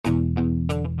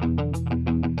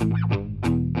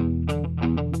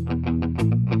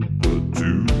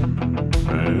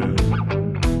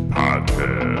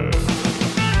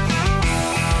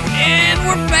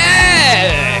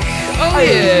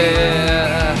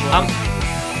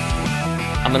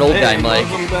I'm an old guy, Mike.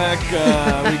 Welcome back.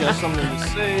 We got something to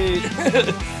say.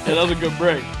 Yeah, that was a good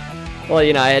break. Well,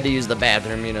 I had to use the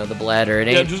bathroom, the bladder. It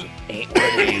ain't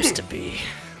what it used to be.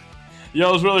 Yeah,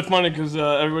 it was really funny because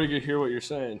everybody could hear what you're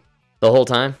saying. The whole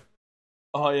time?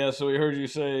 Oh, yeah, so we heard you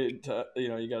say,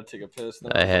 you got to take a piss.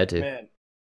 I had to. Man,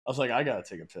 I was like, I got to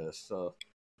take a piss, so.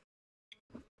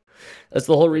 That's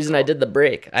the whole reason I did the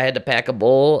break. I had to pack a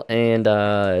bowl and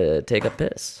take a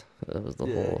piss. That was the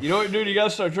whole... You know what, dude? You got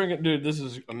to start drinking. Dude, this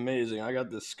is amazing. I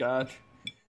got this scotch.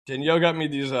 Danielle got me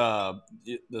these,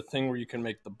 the thing where you can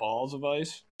make the balls of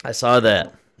ice. I saw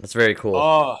that. That's very cool.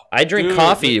 Oh, I drink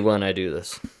coffee when I do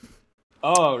this.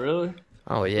 Oh, really?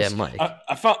 Oh, yeah, Mike.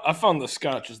 I found the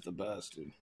scotch is the best,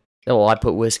 dude. Oh, well, I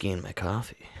put whiskey in my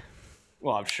coffee.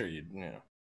 Well, I'm sure you know.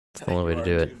 That's the only way to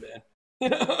do it.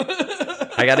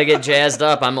 I gotta get jazzed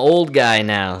up. I'm an old guy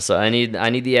now, so I need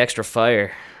the extra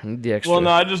fire. I need the extra. Well,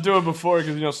 no, I just do it before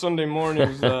because Sunday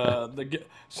mornings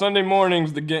Sunday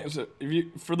mornings the game. So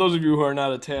for those of you who are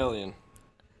not Italian,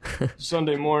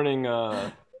 Sunday morning,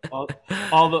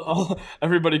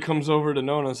 everybody comes over to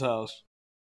Nona's house,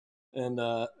 and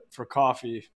for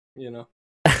coffee, we have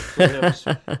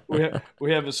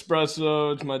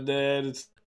espresso. It's my dad. It's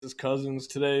his cousins.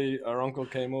 Today, our uncle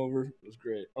came over. It was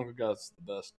great. Uncle God's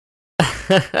the best.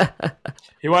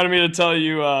 He wanted me to tell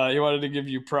you. He wanted to give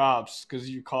you props because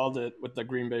you called it with the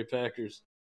Green Bay Packers.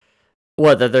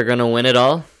 What? That they're gonna win it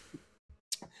all?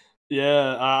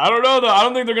 Yeah, I don't know though. I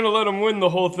don't think they're gonna let them win the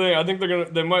whole thing. I think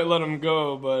they might let them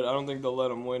go, but I don't think they'll let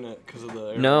them win it because of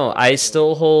the. No, I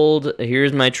still hold.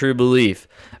 Here's my true belief.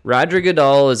 Roger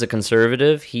Goodell is a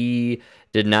conservative. He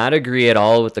did not agree at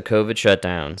all with the COVID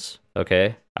shutdowns.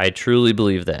 Okay, I truly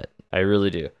believe that. I really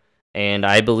do. And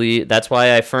I believe that's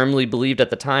why I firmly believed at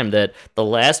the time that the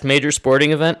last major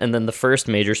sporting event and then the first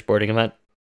major sporting event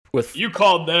you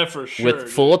called that for sure with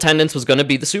full attendance was going to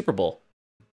be the Super Bowl.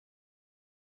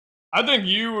 I think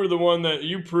you were the one that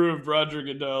you proved Roger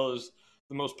Goodell is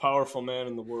the most powerful man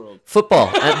in the world. Football,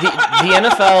 the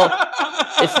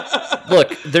NFL.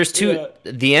 Look, there's two. Yeah.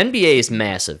 The NBA is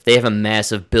massive. They have a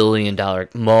massive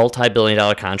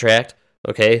multi-billion-dollar contract.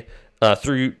 Okay,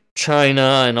 through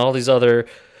China and all these other.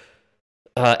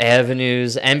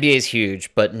 Avenues. NBA is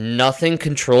huge, but nothing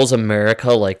controls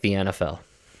America like the NFL.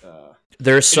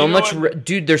 There's so much,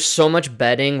 dude. There's so much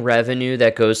betting revenue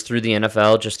that goes through the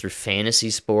NFL just through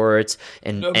fantasy sports,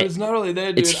 and no, but it's not only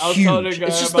that, dude. It's huge.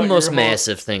 It's just the most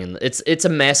massive thing. It's a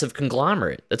massive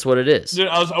conglomerate. That's what it is. Dude,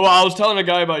 I was telling a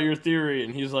guy about your theory,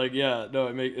 and he's like, "Yeah, no,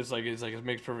 it makes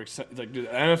perfect sense." It's like, dude,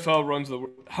 the NFL runs the.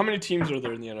 How many teams are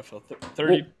there in the NFL?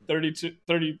 30, 32,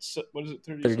 30. What is it?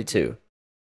 32.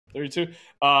 32.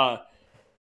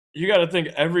 You got to think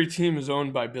every team is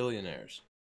owned by billionaires.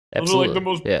 Absolutely. Those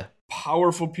are like the most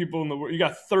powerful people in the world. You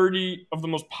got 30 of the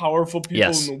most powerful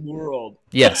people in the world.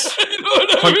 Yes. You know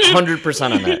what I mean?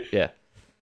 100% on that. Yeah.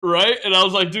 Right? And I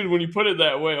was like, dude, when you put it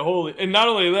that way, holy. And not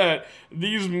only that,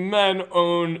 these men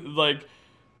own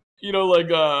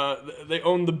they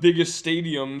own the biggest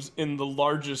stadiums in the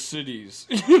largest cities.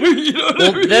 You know what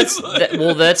I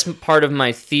mean? That's part of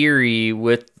my theory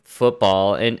with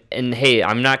football, and hey,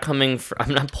 I'm not pulling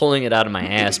it out of my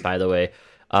ass, by the way.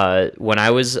 When I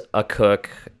was a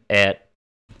cook at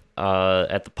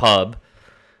the pub,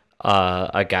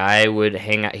 a guy would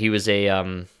hang out. He was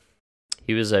a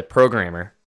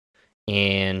programmer,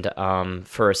 and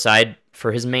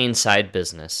for his main side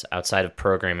business outside of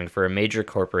programming for a major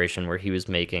corporation where he was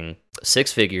making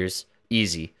six figures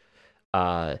easy.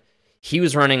 He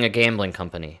was running a gambling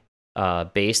company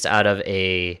based out of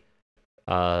a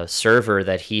server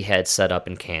that he had set up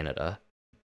in Canada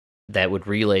that would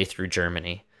relay through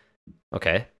Germany.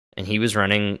 Okay. And he was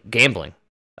running a gambling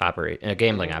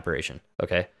operation.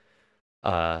 Okay.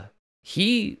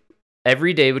 He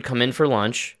every day would come in for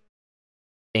lunch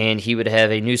and he would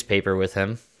have a newspaper with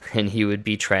him and he would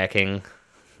be tracking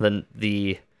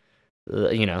the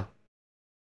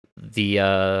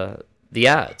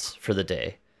odds for the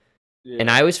day. Yeah.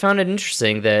 And I always found it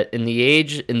interesting that in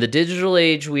the digital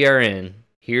age we are in,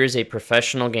 here's a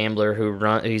professional gambler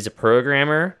he's a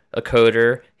programmer, a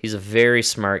coder, he's a very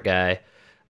smart guy,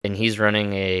 and he's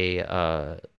running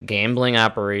a gambling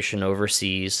operation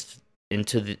overseas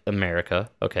into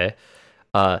America, okay?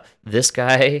 This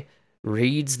guy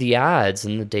reads the odds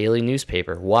in the daily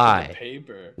newspaper. Why? The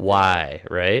paper. Why,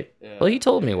 right? Yeah. Well, he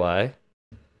told me why.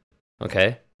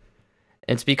 Okay.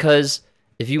 It's because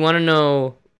if you want to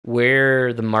know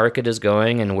where the market is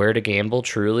going and where to gamble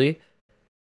truly,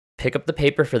 pick up the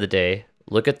paper for the day,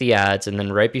 look at the odds, and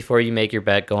then right before you make your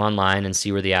bet, go online and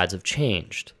see where the odds have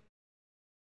changed.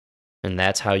 And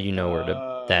that's how you know where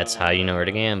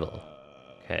to gamble.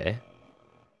 Okay?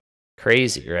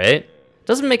 Crazy, right?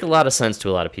 Doesn't make a lot of sense to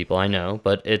a lot of people, I know,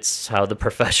 but it's how the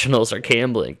professionals are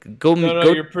gambling. No,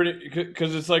 you're pretty,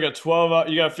 because it's like a 12-hour,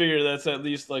 you got to figure that's at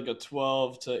least like a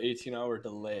 12 to 18-hour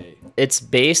delay. It's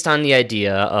based on the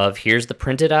idea of here's the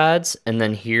printed odds, and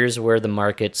then here's where the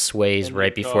market sways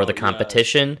right before the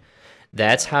competition. Yes.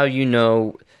 That's how you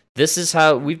know. This is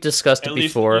how we've discussed it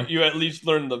before. You at least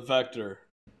learn the vector.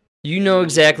 You know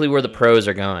exactly where the pros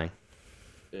are going.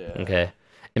 Yeah. Okay.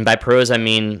 And by pros, I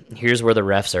mean here's where the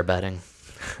refs are betting.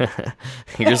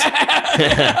 Here's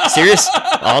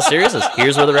all seriousness.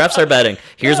 Here's where the refs are betting.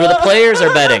 Here's where the players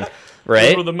are betting. Right?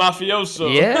 Here's where the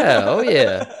mafioso. Yeah. Oh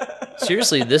yeah.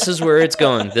 Seriously, this is where it's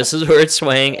going. This is where it's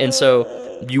swaying, and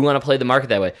so you want to play the market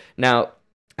that way. Now,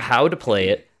 how to play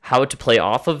it? How to play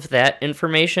off of that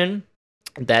information?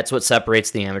 That's what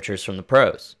separates the amateurs from the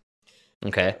pros.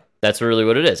 Okay. That's really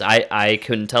what it is. I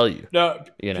couldn't tell you. No,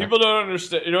 people don't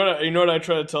understand. You know what I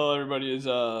try to tell everybody is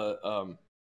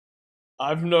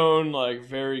I've known like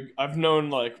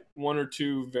one or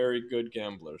two very good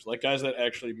gamblers, like guys that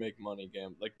actually make money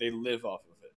gambling, like they live off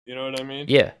of it. You know what I mean?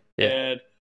 Yeah. And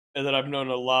then I've known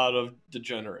a lot of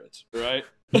degenerates, right?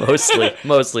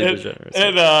 mostly degenerates.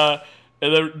 And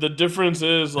the difference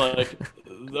is like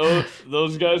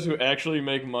those guys who actually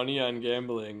make money on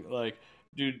gambling, like,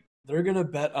 dude, they're gonna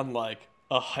bet on like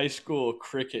a high school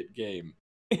cricket game.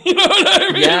 You know what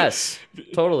I mean? Yes,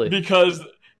 totally. Because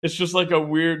it's just like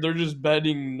they're just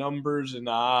betting numbers and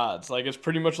odds. Like it's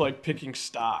pretty much like picking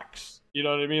stocks. You know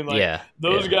what I mean? Like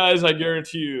those guys, I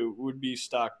guarantee you, would be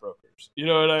stockbrokers. You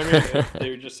know what I mean? If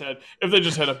they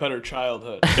just had a better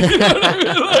childhood. You know what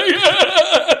I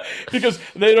mean? Because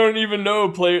they don't even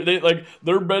know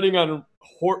they're betting on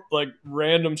like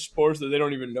random sports that they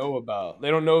don't even know about. They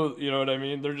don't know, you know what I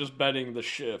mean? They're just betting the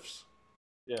shifts.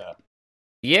 Yeah.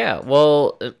 Yeah,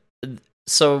 well,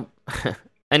 so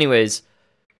anyways,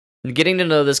 getting to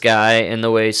know this guy and the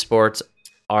way sports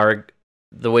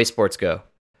go.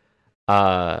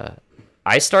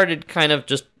 I started kind of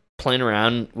just playing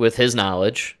around with his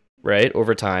knowledge, right,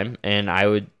 over time,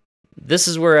 and this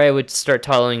is where I would start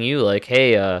telling you, like,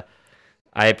 hey,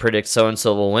 I predict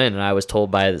so-and-so will win, and I was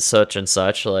told by such and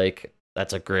such, like,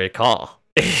 that's a great call.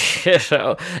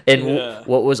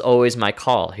 What was always my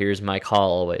call? Here's my call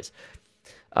always.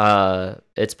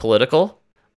 It's political,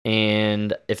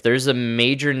 and if there's a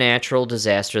major natural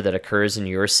disaster that occurs in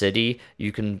your city,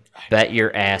 you can bet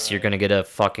your ass you're going to get a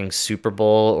fucking Super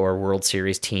Bowl or World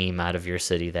Series team out of your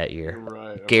city that year.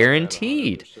 Right.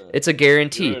 Guaranteed. It's a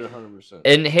guarantee. Right, 100%.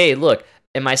 And hey, look,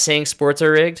 am I saying sports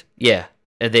are rigged? Yeah,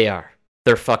 they are.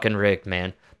 They're fucking rigged,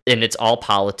 man. And it's all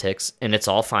politics, and it's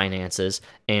all finances,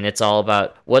 and it's all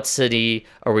about what city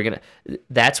are we going to...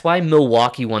 That's why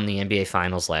Milwaukee won the NBA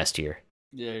Finals last year.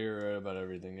 Yeah, you're right about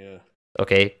everything, yeah.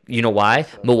 Okay, you know why?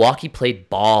 Milwaukee played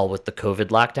ball with the COVID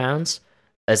lockdowns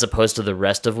as opposed to the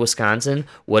rest of Wisconsin.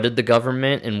 What did the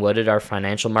government and what did our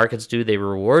financial markets do? They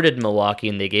rewarded Milwaukee,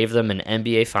 and they gave them an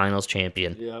NBA Finals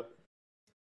champion. Yep.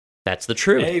 That's the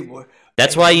truth.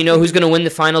 That's why you know who's going to win the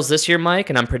finals this year, Mike,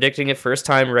 and I'm predicting it first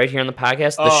time right here on the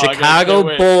podcast. The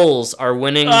Chicago Bulls are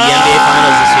winning the NBA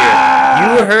Finals this year.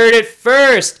 You heard it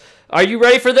first. Are you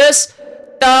ready for this?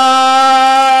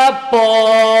 The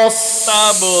Bulls.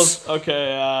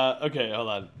 Okay, hold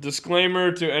on.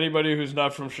 Disclaimer to anybody who's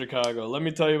not from Chicago. Let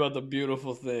me tell you about the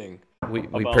beautiful thing.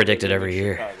 We predict it every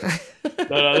year.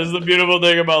 No, this is the beautiful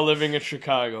thing about living in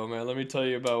Chicago, man. Let me tell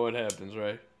you about what happens,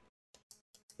 right?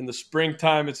 In the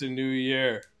springtime, it's a new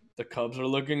year. The Cubs are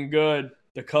looking good.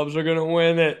 The Cubs are going to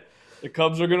win it.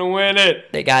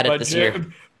 They got it this year.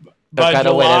 By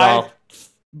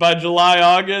July,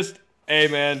 August, hey,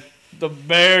 man, the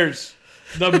Bears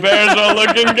are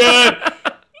looking good.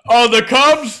 Oh, the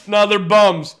Cubs? No, they're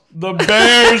bums. The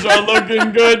Bears are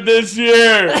looking good this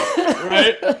year,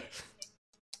 right?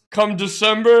 Come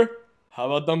December, how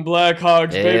about them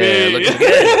Blackhawks, baby? Looking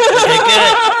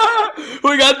good.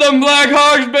 We got them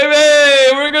Blackhawks,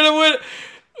 baby! We're gonna win.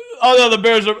 Oh no, the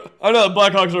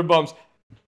Blackhawks are bums.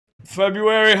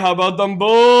 February, how about them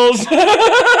Bulls?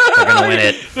 They're gonna win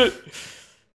it.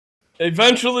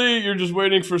 Eventually, you're just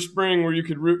waiting for spring where you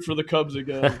could root for the Cubs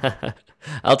again.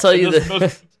 I'll tell you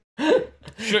this.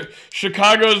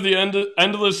 Chicago's the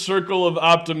endless circle of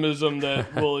optimism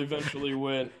that will eventually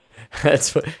win.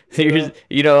 That's what,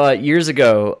 years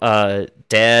ago,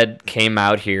 Dad came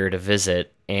out here to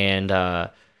visit, and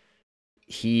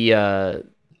he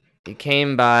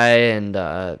came by, and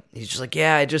he's just like,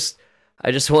 yeah, I just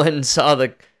went and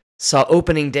saw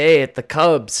opening day at the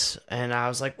Cubs, and I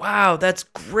was like, wow, that's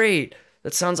great.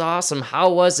 That sounds awesome. How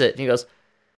was it? And he goes,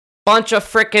 bunch of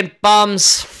frickin'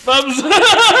 bums. Bums.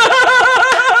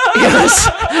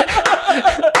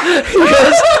 He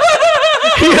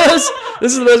He goes,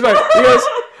 this is the best part. He goes,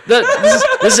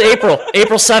 this is April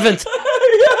 7th,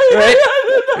 right?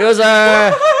 He goes,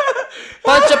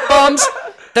 bunch of bums.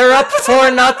 They're up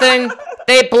 4-0.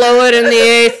 They blow it in the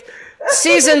 8th.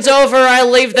 Season's over. I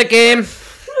leave the game.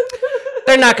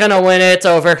 They're not gonna win it. It's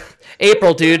over.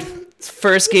 April, dude.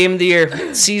 First game of the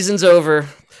year. Season's over.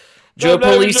 Joe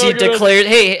Polisi declared,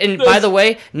 hey, and by the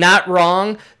way, not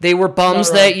wrong. They were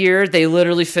bums that year. They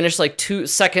literally finished like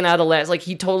second out of last. Like,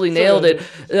 he totally nailed it.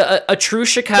 A true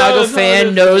Chicago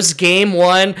fan knows game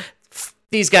 1.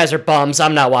 These guys are bums.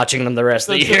 I'm not watching them the rest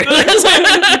of the year.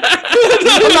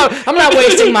 I'm not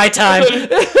wasting my time.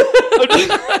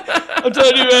 I'm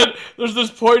telling you, man, there's this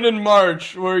point in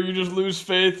March where you just lose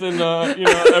faith in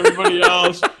everybody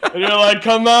else, and you're like,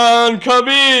 "Come on,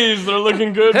 Cubbies! They're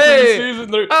looking good for the season.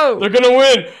 They're gonna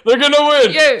win. They're gonna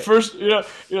win." Yeah. First,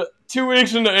 2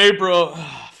 weeks into April,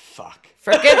 fuck.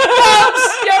 Freaking bums!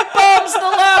 You're bums, the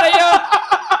lot of you.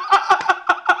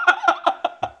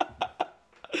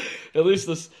 At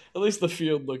least the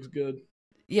field looks good.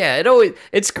 Yeah,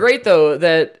 it's great though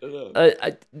that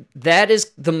that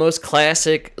is the most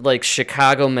classic like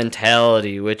Chicago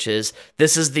mentality, which is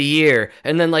this is the year,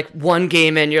 and then like one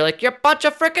game in, you're like, you're a bunch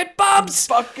of freaking bums,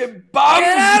 fucking bums.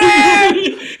 Get out of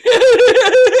here!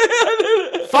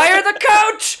 Fire the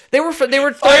coach. They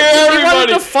wanted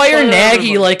to fire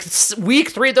Nagy like week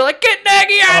 3. They're like, get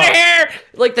Nagy out of here!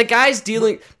 Like the guys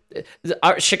dealing.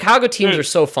 Our Chicago teams are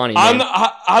so funny. On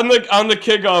the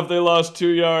kickoff, they lost 2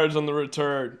 yards on the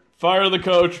return. Fire the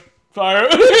coach. Fire.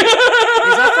 He's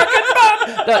a freaking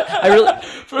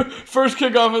bum. First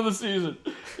kickoff of the season.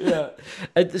 Yeah.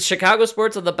 Chicago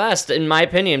sports are the best, in my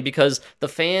opinion, because the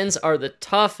fans are the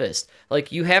toughest.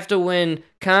 Like, you have to win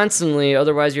constantly,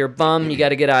 otherwise you're a bum. You got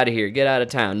to get out of here. Get out of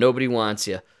town. Nobody wants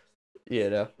you. You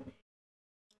know.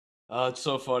 It's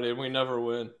so funny. We never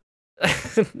win.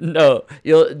 No,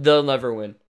 they'll never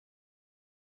win.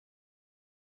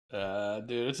 Dude,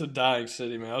 it's a dying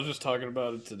city, man. I was just talking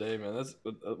about it today, man. That's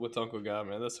with Uncle God,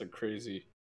 man. That's a crazy.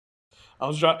 I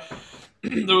was there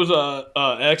was a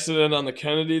accident on the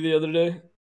Kennedy the other day,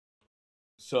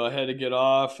 so I had to get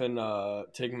off and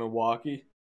take Milwaukee.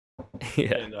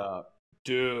 Yeah. And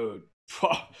dude,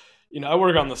 I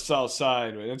work on the south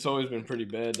side, man. It's always been pretty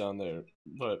bad down there.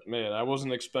 But, man, I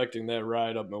wasn't expecting that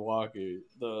ride up Milwaukee.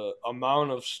 The amount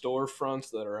of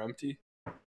storefronts that are empty,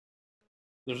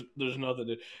 there's nothing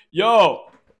to...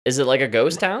 Yo! Is it like a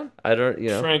ghost town? I don't,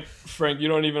 Frank, you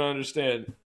don't even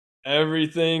understand.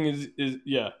 Everything is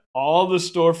all the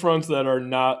storefronts that are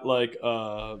not like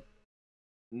a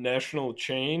national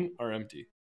chain are empty.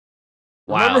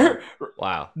 Wow.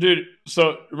 Wow. Dude,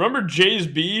 so remember Jay's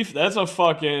Beef? That's a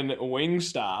fucking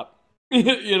Wingstop.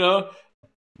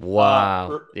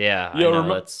 Wow. Yeah,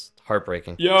 that's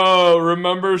heartbreaking. Yo,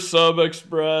 remember Sub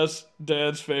Express,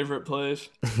 Dad's favorite place?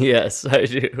 Yes, I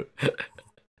do.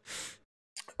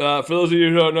 For those of you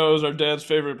who don't know, it was our dad's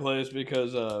favorite place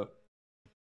because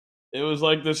it was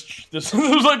like this it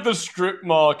was like the strip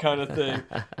mall kind of thing.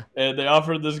 And they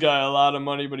offered this guy a lot of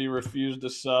money, but he refused to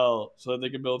sell so that they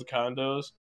could build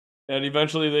condos. And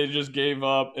eventually they just gave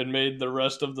up and made the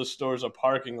rest of the stores a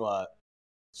parking lot.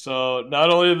 So not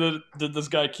only did this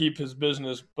guy keep his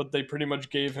business, but they pretty much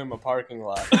gave him a parking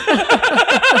lot.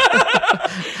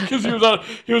 Because he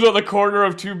was on the corner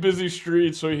of 2 busy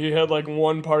streets, so he had like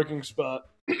 1 parking spot.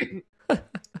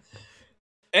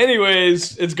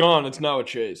 Anyways, it's gone. It's now a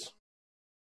Chase.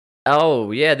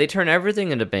 Oh, yeah, they turn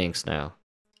everything into banks now.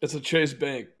 It's a Chase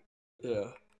Bank.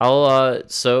 Yeah.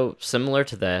 So similar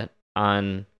to that,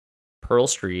 on Pearl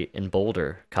Street in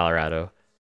Boulder, Colorado,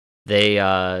 they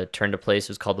turned a place.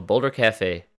 It was called the Boulder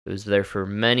Cafe. It was there for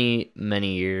many,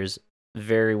 many years.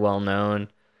 Very well known.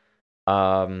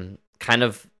 Kind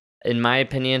of, in my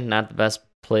opinion, not the best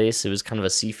place. It was kind of a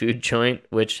seafood joint,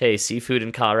 which, hey, seafood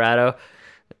in Colorado,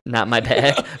 not my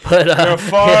bag. But you're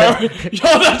far. Yo,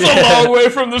 that's a long way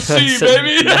from the sea,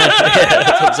 baby. Not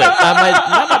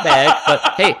my bag. But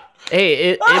hey,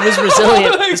 it was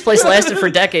resilient. This place lasted for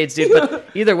decades, dude. But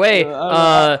either way,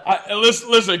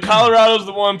 listen, Colorado's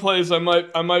the one place I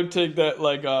might take that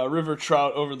like river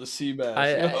trout over the sea bass.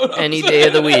 Any day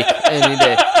of the week, any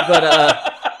day. But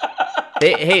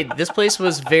this place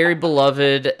was very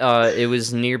beloved. It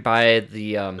was nearby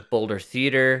the Boulder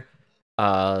Theater.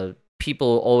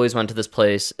 People always went to this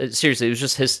place. Seriously, it was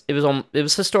just it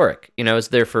was historic. It was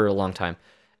there for a long time,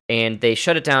 and they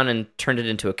shut it down and turned it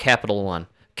into a Capital One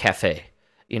cafe.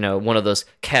 One of those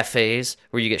cafes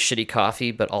where you get shitty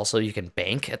coffee, but also you can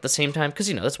bank at the same time, because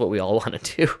that's what we all want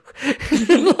to do.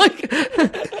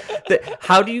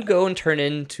 How do you go and turn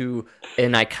into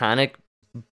an iconic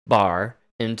bar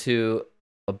into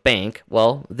a bank.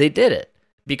 Well, they did it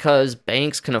because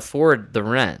banks can afford the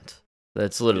rent.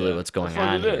 That's literally what's going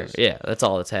on here. Yeah, that's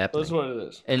all that's happening. That's what it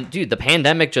is. And dude, the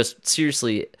pandemic just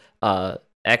seriously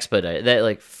expedited that,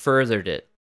 like furthered it.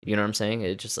 You know what I'm saying?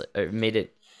 It just it made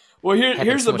it. Well,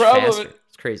 here's the problem. Faster.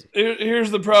 It's crazy.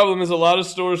 Here's the problem: is a lot of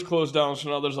stores closed down, so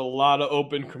now there's a lot of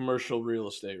open commercial real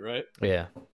estate, right? Yeah.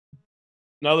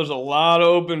 Now there's a lot of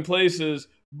open places,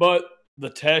 but the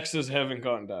taxes haven't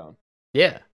gone down.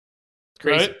 Yeah. It's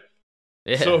crazy. Right?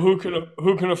 Yeah. So who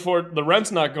can afford the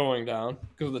rent's not going down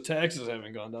because the taxes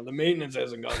haven't gone down, the maintenance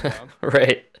hasn't gone down.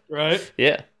 Right. Right?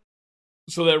 Yeah.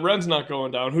 So that rent's not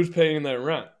going down. Who's paying that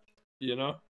rent? You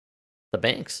know? The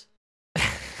banks.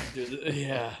 Dude,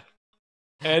 yeah.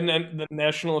 And the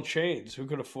national chains who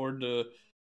could afford to,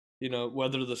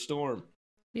 weather the storm.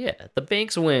 Yeah, the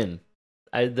banks win.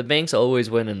 The banks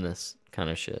always win in this kind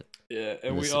of shit. Yeah,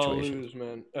 and we all lose,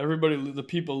 man. Everybody, the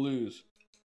people lose.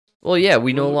 Well, yeah,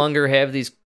 we no longer have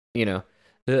these,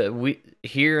 we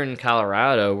here in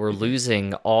Colorado, we're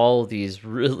losing all these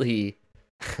really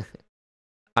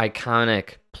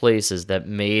iconic places that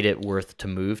made it worth to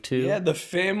move to. Yeah, the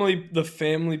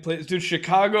family place. Dude,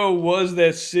 Chicago was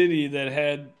that city that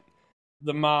had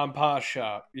the mom and pop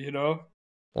shop,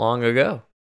 Long ago.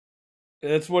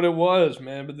 That's what it was,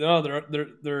 man. But no,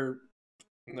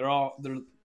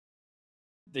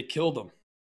 they killed them.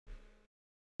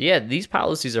 Yeah, these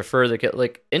policies are further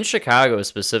like in Chicago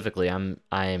specifically.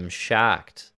 I am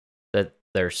shocked that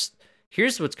there's.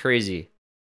 Here's what's crazy.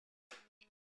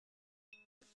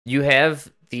 You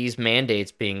have these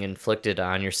mandates being inflicted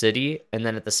on your city, and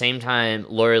then at the same time,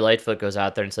 Lori Lightfoot goes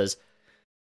out there and says,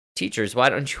 "Teachers, why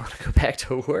don't you want to go back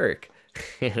to work?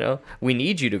 We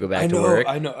need you to go back to work."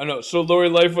 I know. So Lori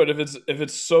Lightfoot, if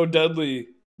it's so deadly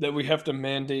that we have to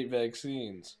mandate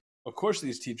vaccines, of course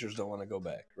these teachers don't want to go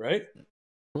back, right?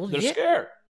 Well, They're scared.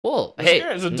 Well, They're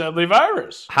scared. It's a deadly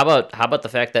virus. How about the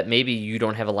fact that maybe you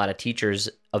don't have a lot of teachers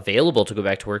available to go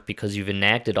back to work because you've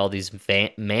enacted all these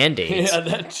mandates,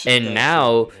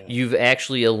 now you've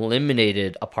actually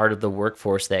eliminated a part of the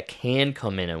workforce that can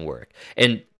come in and work.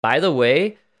 And by the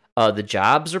way, the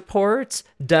jobs reports,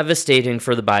 devastating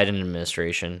for the Biden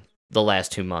administration the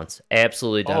last 2 months.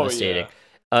 Absolutely devastating.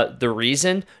 The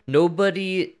reason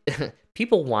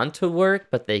people want to work,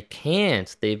 but they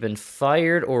can't. They've been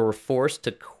fired or were forced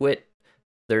to quit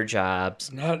their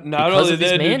jobs not because only of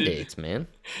these that, mandates, man.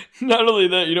 Not only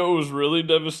that, it was really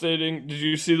devastating. Did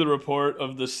you see the report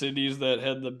of the cities that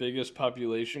had the biggest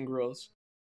population growth?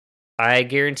 I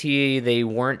guarantee they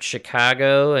weren't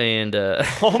Chicago and oh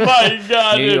my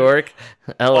God, New York,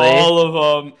 LA.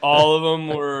 All of them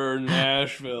were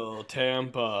Nashville,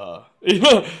 Tampa,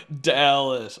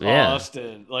 Dallas,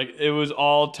 Austin. Like it was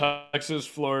all Texas,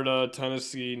 Florida,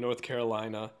 Tennessee, North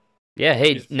Carolina. Yeah,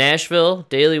 hey, Nashville,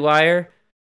 Daily Wire,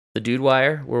 the Dude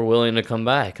Wire, we're willing to come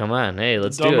by. Come on, hey,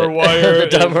 let's do it. Wire the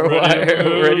Dumber Wire,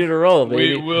 we're ready to roll,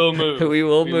 baby. We will move. we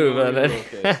will move on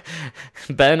it.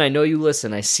 Ben, I know you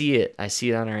listen. I see it. I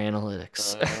see it on our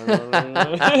analytics.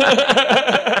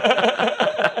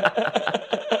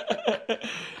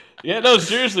 Yeah, no,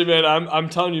 seriously, man. I'm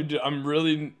telling you, dude, I'm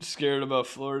really scared about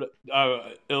Florida,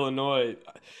 Illinois.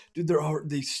 Dude, they're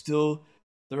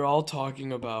all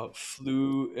talking about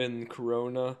flu and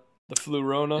corona. The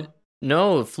flu-rona.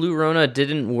 No, Flu-rona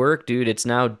didn't work, dude. It's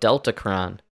now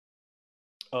Deltacron.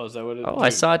 Oh, is that what it is? Oh, I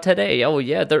saw it today. Oh,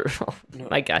 yeah.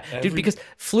 My God. Dude, because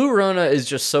Flu-rona is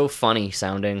just so funny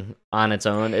sounding on its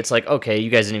own. It's like, okay,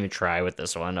 you guys didn't even try with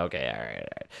this one. Okay,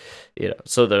 all right.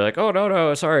 So they're like, oh,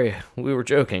 no, sorry. We were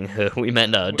joking. We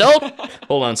meant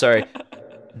hold on, sorry.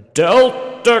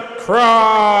 Deltacron!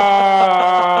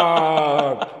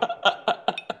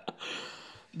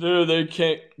 Dude, they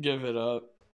can't give it up.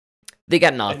 They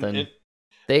got nothing.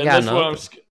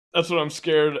 That's what I'm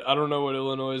scared. I don't know what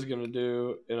Illinois is going to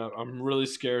do, and I'm really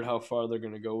scared how far they're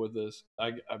going to go with this.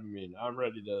 I mean, I'm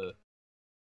ready to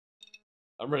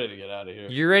get out of here.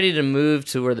 You're ready to move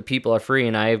to where the people are free,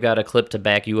 and I've got a clip to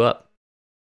back you up.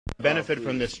 Benefit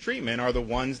from this treatment are the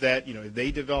ones that,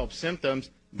 they develop symptoms,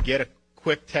 get a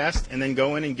quick test, and then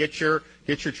go in and get your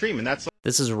treatment.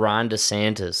 This is Ron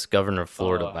DeSantis, governor of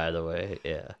Florida, by the way.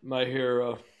 Yeah. My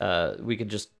hero.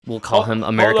 We'll call him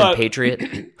American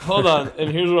Patriot. Hold on. And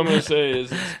here's what I'm going to say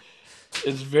is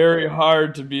it's very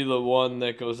hard to be the one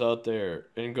that goes out there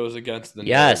and goes against the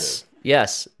narrative.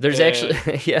 Yes. There's actually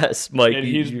yes, Mike. And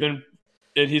he's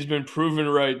been proven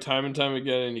right time and time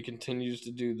again, and he continues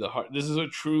to do the hard. This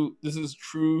is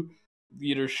true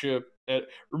leadership.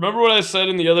 Remember what I said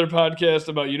in the other podcast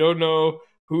about you don't know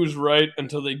who's right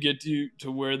until they get to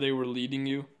where they were leading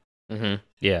you? Mm-hmm.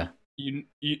 Yeah.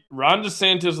 Ron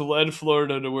DeSantis led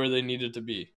Florida to where they needed to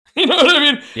be. You know what I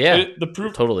mean? Yeah, The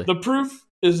proof, totally. The proof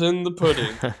is in the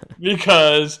pudding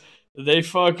because they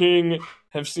fucking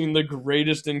have seen the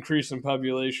greatest increase in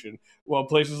population, while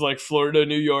places like Florida,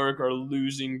 New York are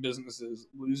losing businesses,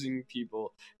 losing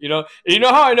people. And you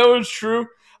know how I know it's true?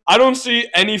 I don't see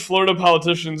any Florida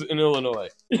politicians in Illinois.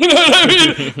 You know what I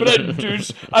mean?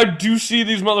 But I do see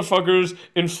these motherfuckers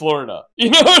in Florida. You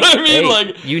know what I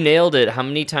mean? Hey, you nailed it. How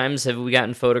many times have we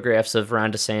gotten photographs of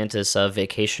Ron DeSantis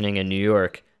vacationing in New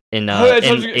York in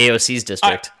AOC's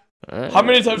district? How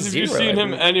many times have you seen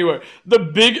him anywhere? The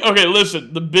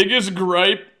biggest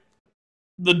gripe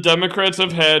the Democrats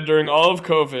have had during all of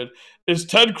COVID is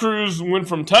Ted Cruz went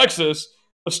from Texas,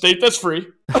 a state that's free,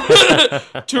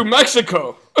 to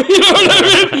Mexico. You know what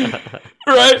I mean?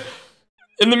 Right?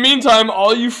 In the meantime,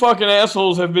 all you fucking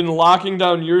assholes have been locking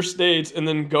down your states and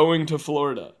then going to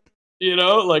Florida.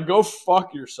 Go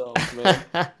fuck yourselves, man.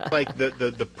 Like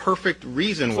the perfect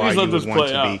reason why you would want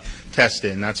to be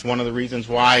tested. And that's one of the reasons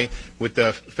why, with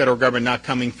the federal government not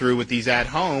coming through with these at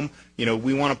home,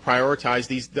 we want to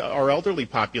prioritize our elderly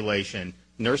population.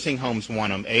 Nursing homes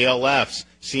want them, ALFs,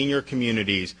 senior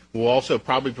communities. We'll also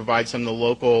probably provide some of the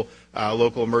local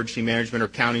emergency management or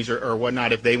counties or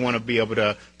whatnot if they want to be able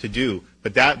to do.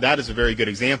 But that is a very good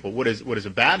example. What is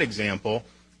a bad example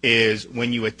is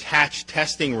when you attach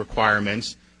testing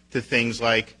requirements to things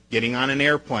like getting on an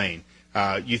airplane.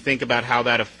 You think about how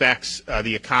that affects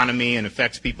the economy and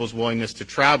affects people's willingness to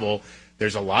travel.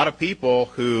 There's a lot of people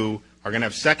who are going to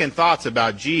have second thoughts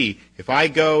about, if I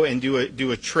go and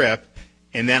do a trip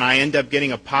and then I end up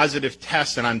getting a positive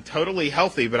test and I'm totally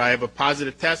healthy, but I have a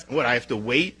positive test, I have to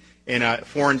wait in a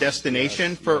foreign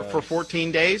destination for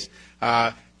 14 days?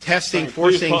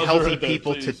 Forcing healthy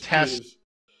people to test. Please.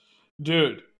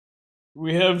 Dude.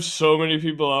 We have so many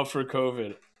people out for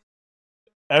COVID.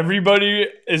 Everybody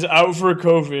is out for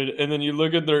COVID, and then you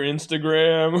look at their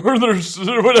Instagram or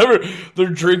their whatever. They're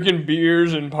drinking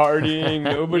beers and partying.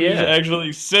 Nobody's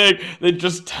actually sick. They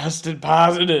just tested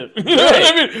positive. You know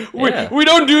what I mean? We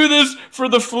don't do this for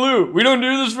the flu. We don't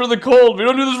do this for the cold. We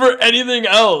don't do this for anything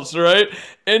else, right?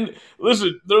 And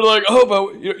listen, they're like,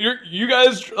 but you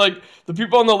guys, the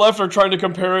people on the left are trying to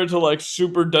compare it to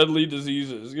super deadly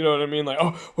diseases. You know what I mean?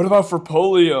 What about for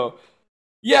polio?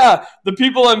 Yeah, the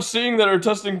people I'm seeing that are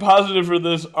testing positive for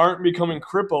this aren't becoming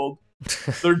crippled.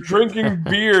 They're drinking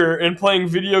beer and playing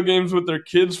video games with their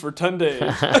kids for 10 days. They're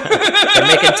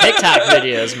making TikTok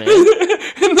videos, man.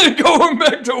 And then going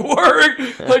back to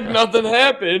work like nothing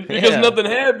happened because nothing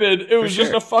happened. It was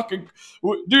just a fucking...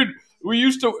 Dude, we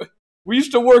used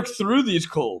to work through these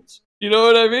colds. You know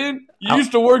what I mean? You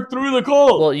used to work through the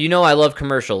cold. Well, I love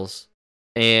commercials.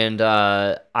 And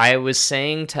I was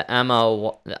saying to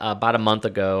Emma about a month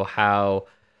ago how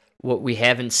what we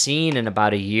haven't seen in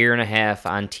about a year and a half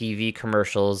on TV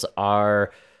commercials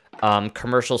are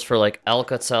commercials for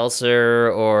Alka-Seltzer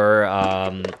or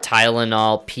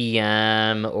Tylenol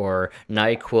PM or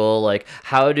NyQuil,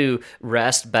 how to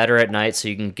rest better at night so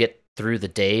you can get through the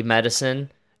day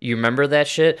medicine. You remember that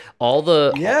shit? All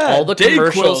the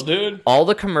commercials, dude. All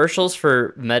the commercials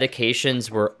for medications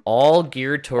were all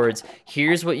geared towards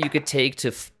here's what you could take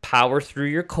to power through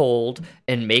your cold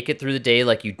and make it through the day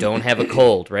like you don't have a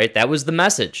cold, right? That was the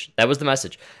message.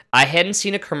 I hadn't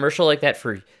seen a commercial like that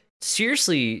for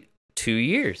seriously 2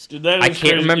 years. Dude, I can't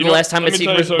crazy. Remember the last time I seen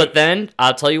commercials, but then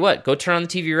I'll tell you what, go turn on the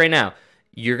TV right now.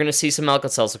 You're going to see some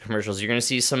Alka-Seltzer commercials. You're going to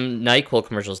see some NyQuil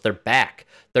commercials. They're back.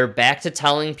 They're back to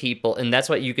telling people, and that's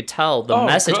what you could tell. The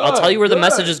message, I'll tell you where the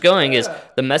message is going, is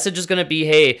the message is going to be,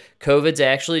 hey, COVID's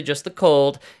actually just the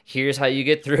cold. Here's how you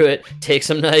get through it. Take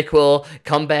some NyQuil.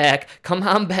 Come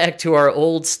on back to our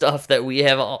old stuff that we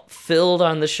have all filled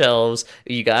on the shelves.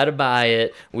 You got to buy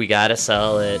it. We got to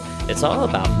sell it. It's all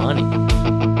about money.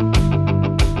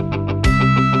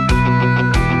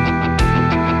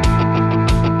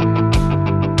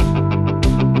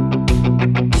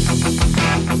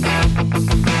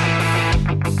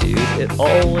 It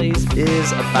always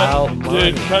is about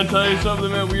money. Dude, can I tell you something,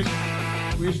 man? We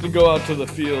used to go out to the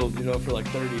field, for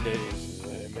 30 days.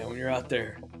 And, man, when you're out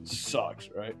there, it sucks,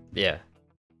 right? Yeah.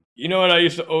 You know what I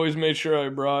used to always make sure I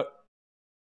brought?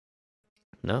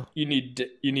 No. You need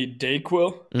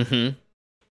Dayquil.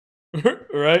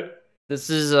 Mm-hmm. Right? This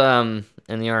is in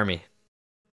the Army.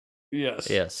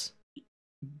 Yes.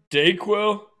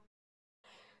 Dayquil,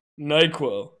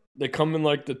 NyQuil. They come in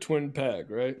the twin pack,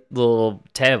 right? The little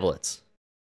tablets.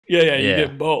 Yeah, you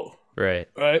get both. Right.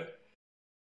 Right?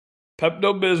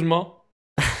 Pepto-Bismol,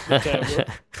 the tablet.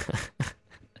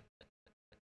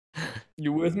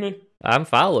 You with me? I'm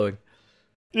following.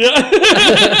 Yeah.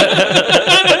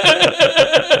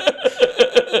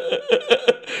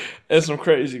 and some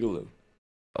crazy glue.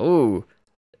 Oh.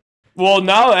 Well,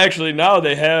 now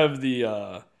they have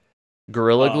the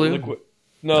Gorilla Glue?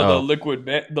 The liquid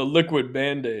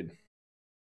Band-Aid.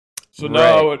 So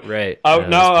right.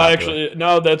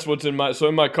 Now that's what's in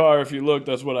my car. If you look,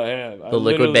 that's what I have. The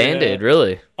liquid Band-Aid,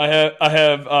 really? I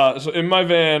have so in my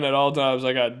van at all times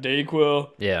I got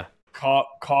Dayquil,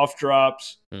 cough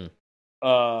drops, and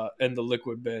the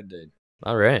liquid Band-Aid.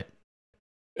 All right.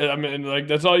 And I mean, like,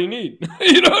 that's all you need.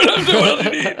 You know what I'm saying? What else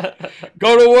you need?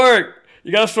 Go to work.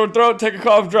 You got a sore throat, take a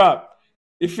cough drop.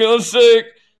 You feeling sick,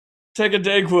 take a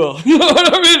Dayquil. You know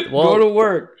what I mean? Go to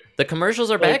work. The commercials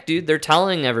are back, dude. They're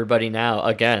telling everybody now,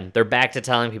 again, they're back to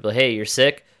telling people, hey, you're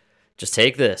sick, just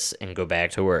take this and go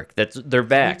back to work. They're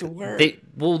back. The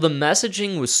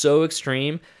messaging was so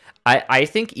extreme. I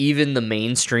think even the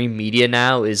mainstream media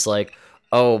now is like,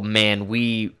 oh, man,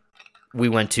 we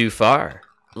went too far.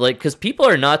 Like, because people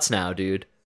are nuts now, dude.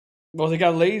 Well, they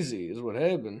got lazy is what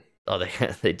happened. Oh,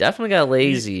 they definitely got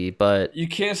lazy, but... You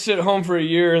can't sit home for a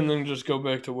year and then just go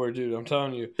back to work, dude. I'm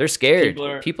telling you. They're scared.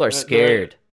 People are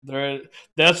scared.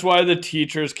 That's why the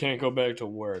teachers can't go back to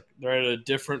work. They're at a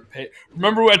different pace.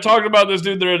 Remember when I talked about this,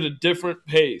 dude? They're at a different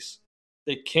pace.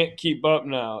 They can't keep up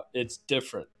now. It's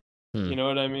different. You know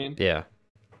what I mean? Yeah.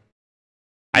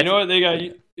 I know what they got.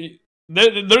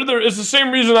 It's the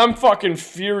same reason I'm fucking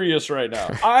furious right now.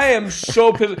 I am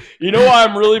so pissed. You know why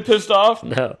I'm really pissed off?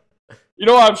 No. You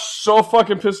know why I'm so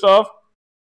fucking pissed off?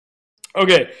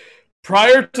 Okay.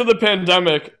 Prior to the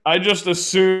pandemic, I just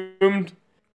assumed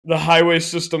the highway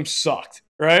system sucked,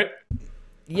 right?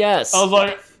 Yes. I was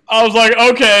like,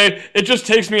 okay, it just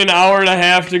takes me an hour and a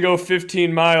half to go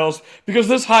 15 miles because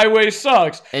this highway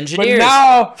sucks. Engineers.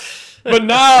 But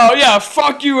now, yeah,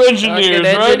 fuck you, engineers,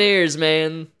 right? Engineers,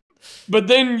 man. But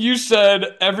then you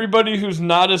said everybody who's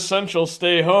not essential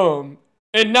stay home.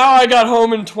 And now I got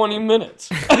home in 20 minutes.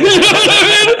 You know what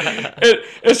I mean?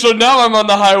 And so now I'm on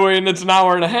the highway and it's an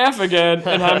hour and a half again.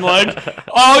 And I'm like,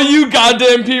 all you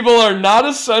goddamn people are not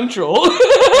essential.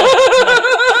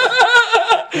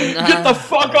 Get the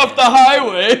fuck off the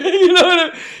highway.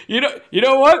 You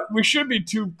know what? We should be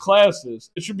two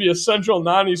classes. It should be essential,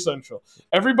 non-essential.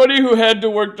 Everybody who had to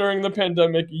work during the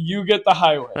pandemic, you get the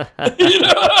highway. You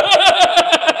know?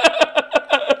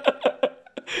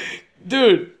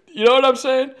 Dude. You know what I'm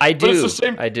saying? I do. But it's the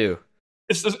same, I do.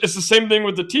 It's the same thing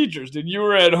with the teachers, dude. You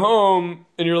were at home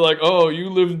and you're like, oh, you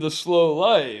lived the slow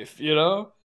life, you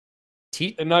know?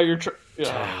 And now you're...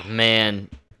 Oh, man,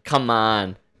 come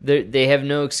on. They have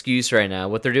no excuse right now.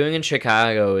 What they're doing in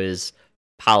Chicago is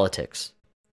politics.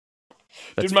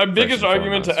 Dude, my biggest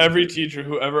argument to every teacher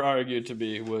who ever argued to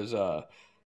me was,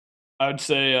 I'd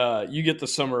say, you get the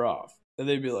summer off. And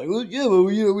they'd be like, well, yeah, but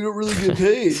we don't really get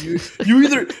paid. You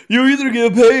either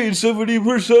get paid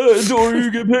 70% or you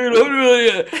get paid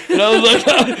 100%. And I was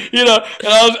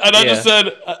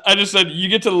like, I just said, you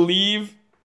get to leave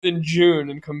in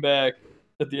June and come back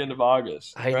at the end of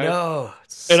August. Right? I know.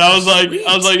 And I was like,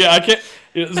 yeah, I can't.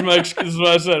 This is what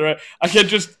I said, right? I can't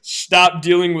just stop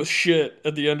dealing with shit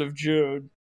at the end of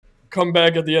June, come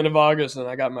back at the end of August, and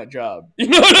I got my job. You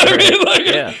know what I mean? Like,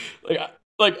 yeah.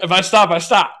 Like, if I stop, I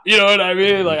stop. You know what I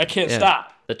mean? Like, I can't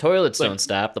stop. The toilets don't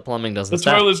stop. The plumbing doesn't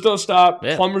stop. The toilets don't stop.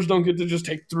 Yeah. Plumbers don't get to just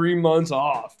take 3 months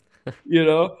off. You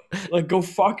know? Like, go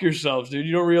fuck yourselves, dude.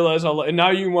 You don't realize how... And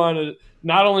now you want to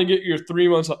not only get your 3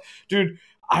 months off... Dude,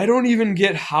 I don't even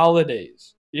get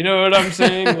holidays. You know what I'm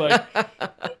saying? Like...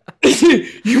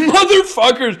 You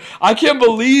motherfuckers! I can't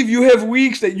believe you have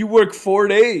weeks that you work 4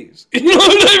 days. You know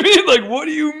what I mean? Like, what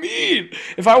do you mean?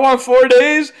 If I want 4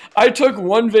 days, I took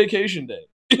 1 vacation day.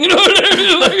 You know what I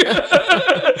mean? Like,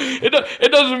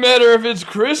 it doesn't matter if it's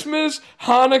Christmas,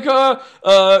 Hanukkah,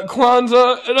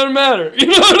 Kwanzaa. It doesn't matter. You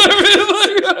know what I mean?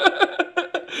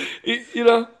 Like, you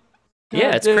know?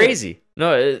 Yeah, it's crazy.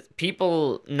 No,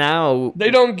 people now...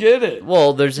 They don't get it.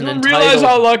 Well, there's an entitled... You don't realize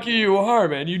how lucky you are,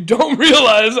 man. You don't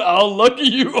realize how lucky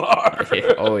you are.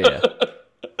 Oh, yeah.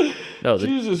 No,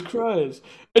 Jesus Christ.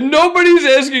 And nobody's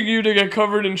asking you to get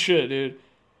covered in shit, dude.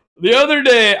 The other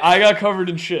day, I got covered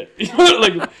in shit.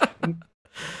 Like,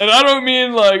 and I don't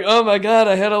mean like, oh my God,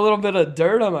 I had a little bit of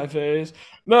dirt on my face.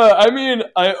 No, I mean,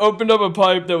 I opened up a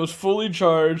pipe that was fully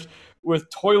charged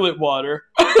with toilet water.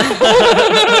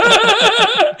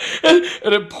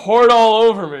 And it poured all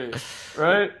over me,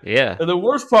 right? Yeah. And the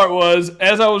worst part was,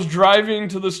 as I was driving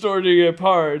to the store to get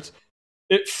parts,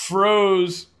 it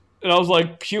froze, and I was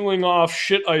like peeling off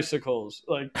shit icicles.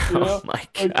 Like, you know? Oh my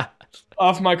God. Like,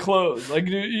 off my clothes. Like,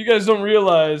 you guys don't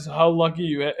realize how lucky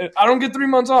you have. I don't get 3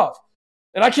 months off.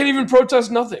 And I can't even protest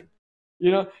nothing.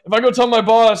 You know? If I go tell my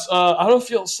boss, I don't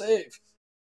feel safe.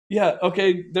 Yeah,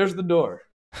 okay, there's the door.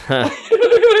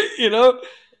 You You know?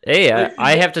 Hey,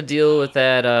 I have to deal with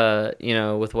that,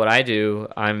 with what I do.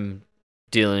 I'm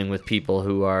dealing with people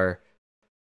who are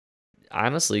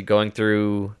honestly going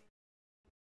through,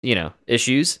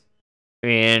 issues,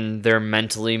 and they're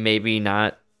mentally maybe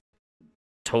not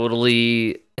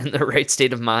totally in the right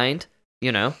state of mind,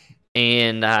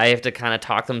 and I have to kind of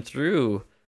talk them through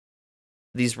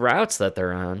these routes that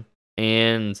they're on.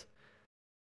 And,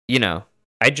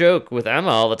 I joke with Emma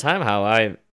all the time how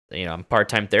I'm a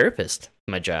part-time therapist,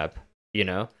 my job,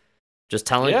 just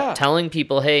telling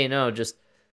people, hey, just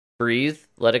breathe,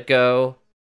 let it go,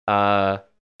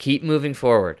 keep moving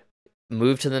forward,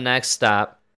 move to the next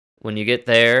stop. When you get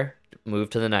there,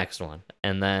 move to the next one.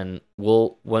 And then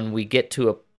when we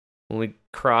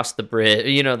cross the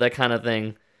bridge, that kind of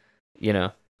thing,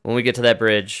 when we get to that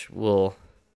bridge, we'll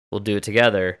do it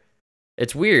together.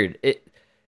 It's weird.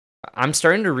 I'm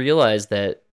starting to realize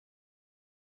that,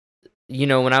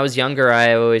 when I was younger,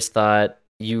 I always thought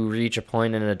you reach a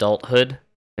point in adulthood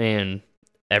and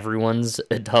everyone's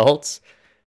adults.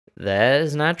 That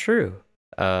is not true.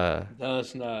 No,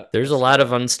 it's not. There's a lot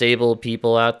of unstable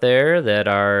people out there that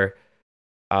are,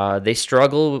 they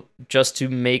struggle just to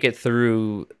make it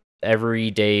through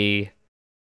everyday,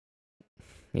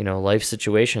 life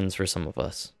situations for some of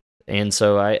us. And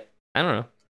so I don't know.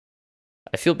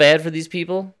 I feel bad for these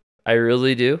people. I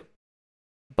really do.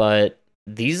 But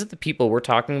these are the people we're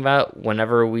talking about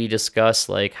whenever we discuss,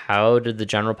 like, how did the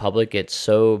general public get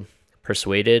so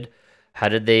persuaded? How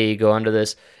did they go under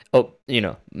this? Oh,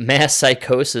 mass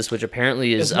psychosis, which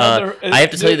apparently is... I have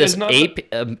to tell you this.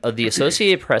 The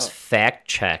Associated Press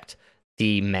fact-checked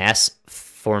the mass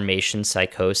formation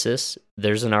psychosis.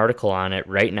 There's an article on it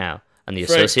right now on the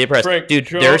Associated Press. Dude,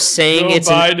 they're saying it's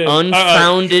an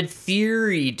unfounded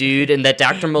theory, dude, and that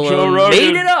Dr. Malone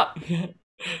made it up.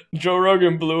 Joe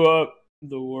Rogan blew up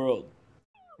the world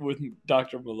with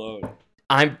Dr. Malone.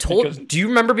 I'm told. Do you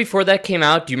remember before that came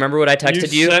out? Do you remember what I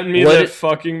texted you? You sent me that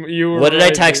fucking. What did I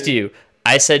text you?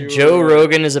 I said Joe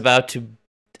Rogan is about to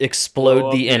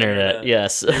explode the internet.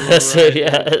 Yes. So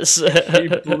yes. He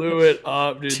blew it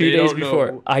up, dude. 2 days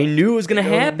before. I knew it was gonna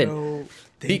happen.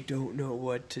 They don't know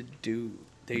what to do.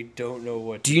 They don't know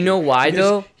what. Do you know why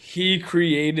though? He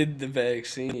created the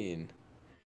vaccine.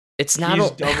 It's not. He's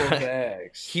double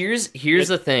vax. Here's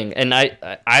the thing, and I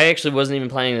actually wasn't even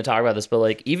planning to talk about this, but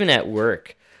like even at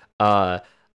work,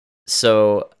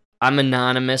 so I'm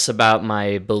anonymous about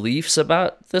my beliefs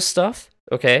about this stuff,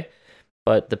 okay?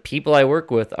 But the people I work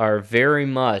with are very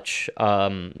much,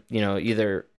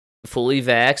 either fully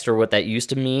vaxxed or what that used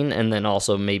to mean, and then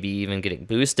also maybe even getting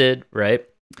boosted, right?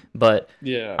 But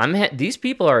yeah, these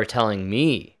people are telling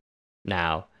me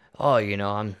now, oh,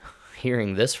 I'm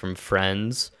hearing this from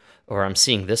friends, or I'm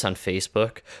seeing this on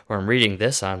Facebook, or I'm reading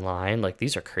this online. Like,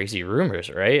 these are crazy rumors,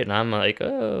 right? And I'm like,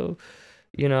 oh,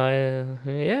 yeah,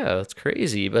 it's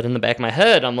crazy. But in the back of my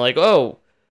head, I'm like, oh,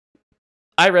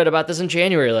 I read about this in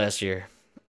January last year.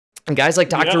 And guys like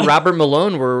Dr. Robert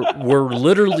Malone were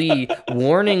literally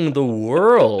warning the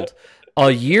world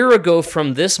a year ago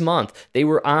from this month. They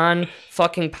were on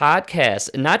fucking podcasts.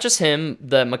 And not just him,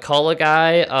 the McCullough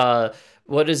guy,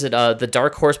 what is it? The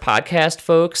Dark Horse podcast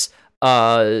folks.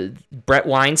 Brett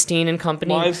Weinstein and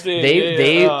company.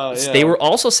 They were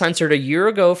also censored a year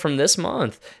ago from this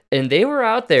month, and they were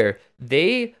out there.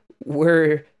 They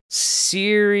were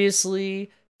seriously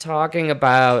talking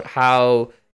about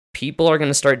how people are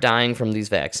going to start dying from these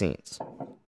vaccines,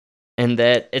 and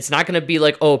that it's not going to be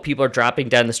like, oh, people are dropping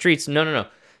dead in the streets. No.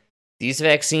 These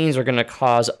vaccines are going to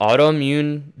cause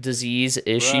autoimmune disease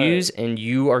issues, and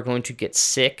you are going to get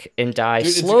sick and die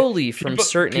slowly from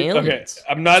certain ailments. Okay,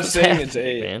 I'm not saying it's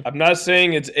AIDS. Man. I'm not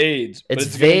saying it's AIDS. It's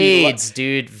VAIDS,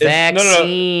 dude.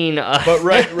 Vaccine. But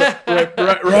right.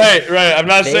 I'm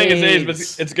not saying it's AIDS, but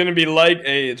it's going to be like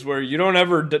AIDS, where you don't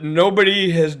ever.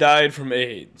 Nobody has died from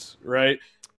AIDS, right?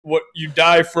 What you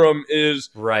die from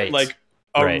is like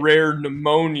a rare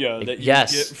pneumonia that you get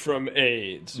from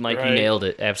AIDS. Mike, you nailed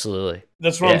it. Absolutely.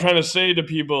 That's what I'm trying to say to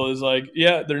people is like,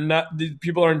 they're not.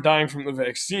 People aren't dying from the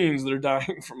vaccines. They're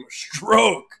dying from a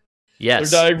stroke.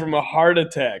 Yes. They're dying from a heart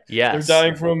attack. Yes. They're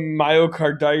dying from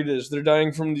myocarditis. They're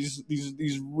dying from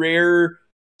these rare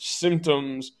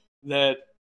symptoms that,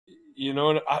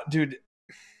 dude,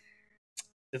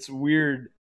 it's weird.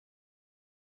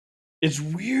 It's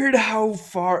weird how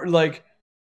far, like,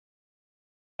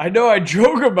 I know I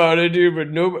joke about it, dude, but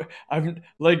nobody. I'm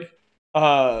like,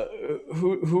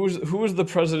 who was the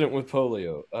president with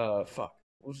polio? Fuck,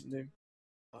 what was his name?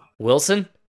 Wilson?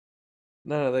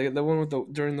 No, the one with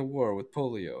during the war with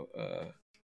polio.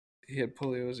 He had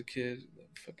polio as a kid.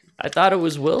 I thought it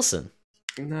was Wilson.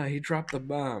 Nah, he dropped the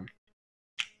bomb.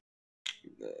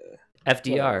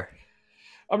 FDR.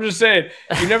 I'm just saying,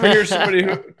 you never hear somebody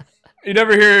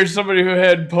who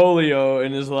had polio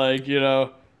and is like,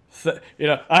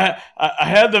 I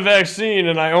had the vaccine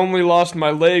and I only lost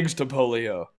my legs to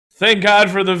polio. Thank God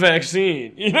for the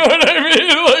vaccine. You know what I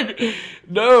mean? Like,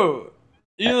 no.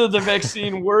 Either the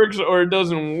vaccine works or it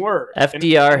doesn't work.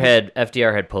 FDR had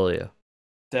polio.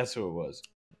 That's who it was.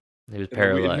 He was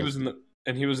paralyzed.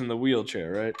 He was in the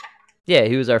wheelchair, right? Yeah,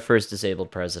 he was our first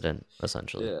disabled president,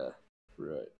 essentially. Yeah,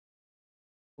 right.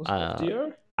 Was it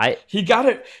FDR? He got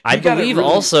it. I believe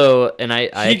also, and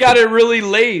he got it really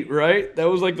late, right? That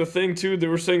was like the thing too. They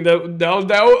were saying that was.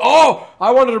 Oh, I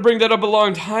wanted to bring that up a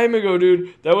long time ago,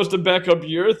 dude. That was to back up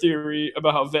your theory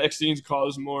about how vaccines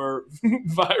cause more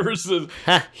viruses.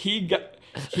 He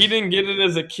didn't get it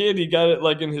as a kid. He got it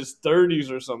like in his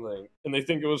 30s or something, and they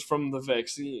think it was from the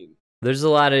vaccine. There's a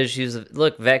lot of issues.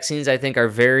 Look, vaccines I think are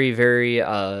very, very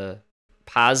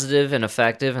positive and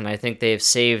effective, and I think they've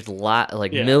saved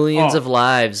millions of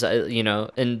lives.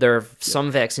 And there are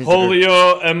some vaccines.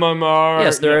 Polio, MMR.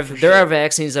 Yes, there are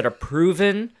vaccines that are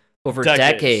proven over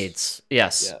decades.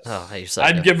 Yes. Oh,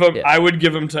 I would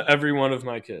give them to every one of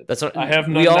my kids. That's what I have.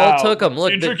 We all took them.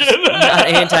 Look, not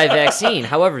anti-vaccine.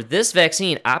 However, this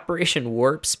vaccine, Operation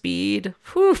Warp Speed,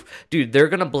 dude, they're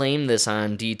gonna blame this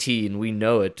on DT, and we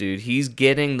know it, dude. He's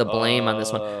getting the blame on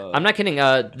this one. I'm not kidding.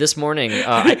 This morning, is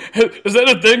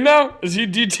that a thing now? Is he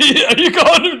DT? Are you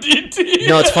calling him DT?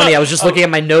 No, it's funny. I was just looking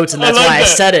at my notes, and that's why I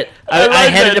said it. I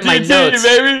had it in my DT, notes.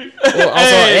 Baby. Well,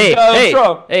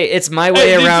 also, hey, it's my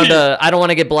way around. I don't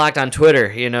want to get blocked on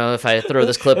Twitter, if I throw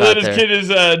this clip out there. His kid is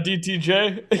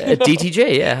DTJ.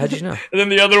 DTJ, yeah. How'd you know? And then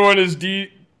the other one is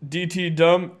DT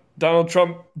Dumb. Donald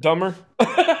Trump Dumber.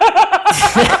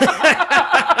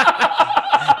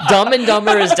 Dumb and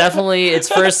Dumber is definitely,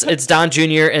 it's Don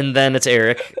Jr. and then it's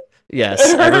Eric.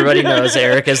 Yes, everybody knows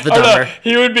Eric as the dumber. No,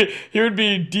 he would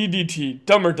be DDT,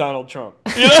 Dumber Donald Trump.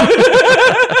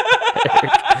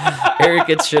 Eric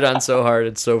gets shit on so hard,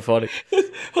 it's so funny.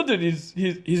 Well, dude,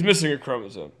 he's missing a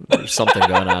chromosome. There's something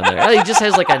going on there. He just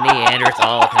has like a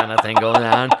Neanderthal kind of thing going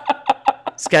on.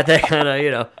 He's got that kind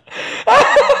of,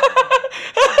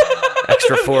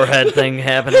 extra forehead thing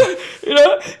happening. You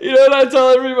know what I tell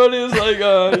everybody is like,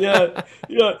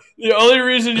 the only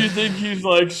reason you think he's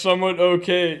like somewhat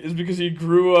okay is because he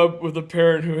grew up with a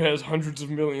parent who has hundreds of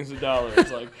millions of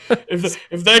dollars. Like,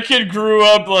 if that kid grew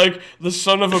up like the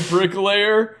son of a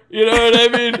bricklayer, you know what I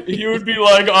mean? He would be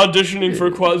like auditioning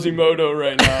for Quasimodo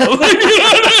right now. Like, you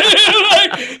know what I mean?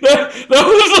 Like, that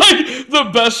was like the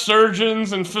best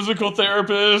surgeons and physical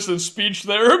therapists and speech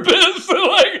therapists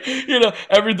and like,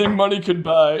 everything money could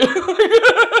buy.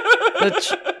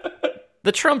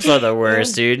 The Trumps are the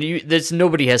worst, dude.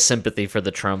 Nobody has sympathy for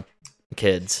the Trump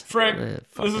kids. Frank,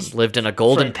 lived in a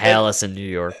golden palace in New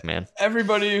York, man.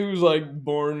 Everybody who's like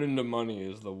born into money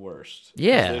is the worst.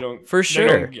 Yeah, for sure.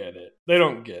 They don't get it. They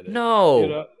don't get it.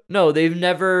 No, no, they've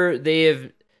never. They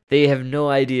have no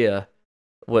idea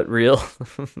what real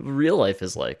life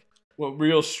is like. What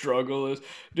real struggle is,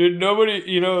 dude. Nobody,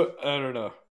 I don't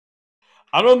know.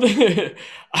 I don't think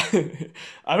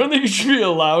you should be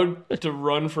allowed to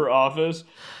run for office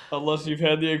unless you've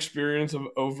had the experience of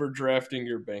overdrafting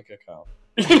your bank account.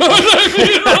 You know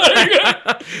what I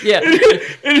mean? Yeah.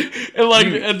 And like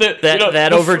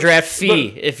that overdraft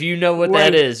fee. If you know what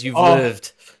that is, you've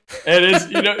lived. And it's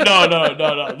no.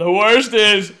 The worst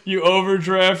is you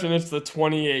overdraft and it's the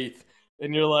 28th,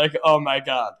 and you're like, oh my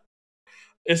god,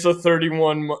 it's a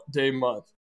 31-day month.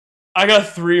 I got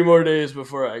 3 more days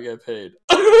before I get paid.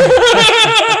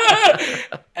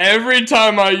 Every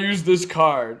time I use this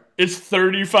card, it's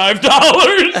 $35.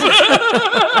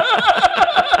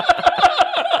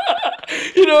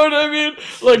 You know what I mean?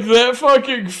 Like that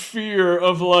fucking fear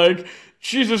of like,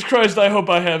 Jesus Christ, I hope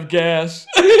I have gas.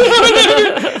 You know what I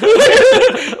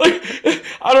mean? Like,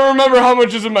 I don't remember how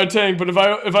much is in my tank, but if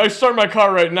I start my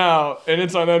car right now and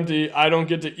it's on empty, I don't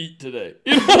get to eat today.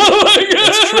 You know?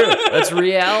 That's true. That's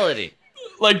reality.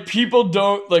 Like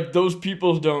those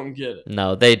people don't get it.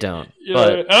 No, they don't.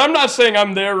 And I'm not saying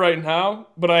I'm there right now,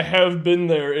 but I have been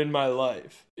there in my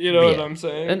life. You know what I'm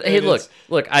saying? And hey,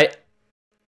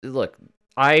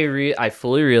 I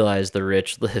fully realize the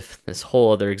rich live this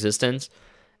whole other existence,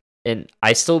 and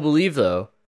I still believe though,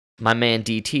 my man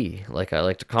DT, like I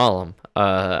like to call him,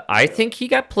 I think he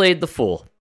got played the fool.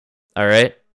 All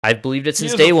right. I've believed it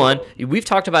since day one. We've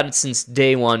talked about it since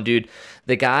day one, dude.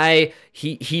 The guy,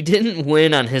 he didn't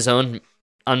win on his own,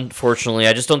 unfortunately.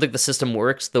 I just don't think the system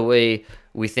works the way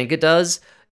we think it does.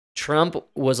 Trump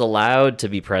was allowed to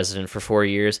be president for 4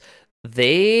 years.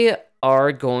 They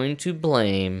are going to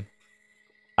blame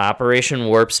Operation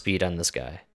Warp Speed on this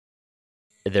guy.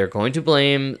 they're going to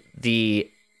blame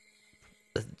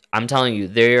I'm telling you,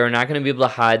 they are not going to be able to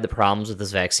hide the problems with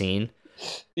this vaccine.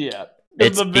 Yeah.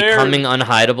 It's becoming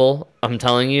unhideable, I'm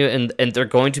telling you, and they're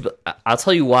going to... I'll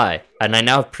tell you why, and I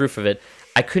now have proof of it.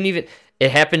 I couldn't even...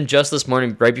 It happened just this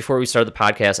morning, right before we started the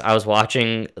podcast. I was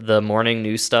watching the morning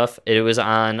news stuff. It was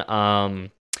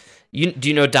on... do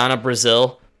you know Donna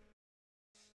Brazile?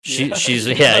 She's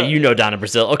you know Donna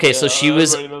Brazile. Okay, so she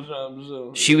was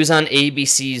on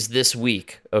ABC's This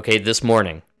Week, okay, this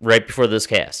morning, right before this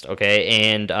cast,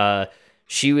 okay, and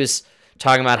she was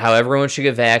talking about how everyone should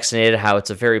get vaccinated, how it's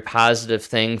a very positive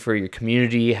thing for your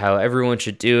community, how everyone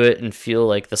should do it and feel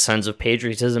like the sense of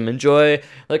patriotism and joy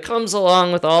that comes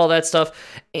along with all that stuff.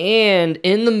 And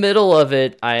in the middle of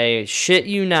it, I shit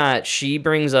you not, she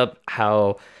brings up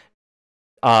how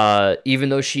even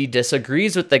though she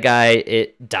disagrees with the guy,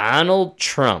 Donald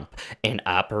Trump and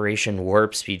Operation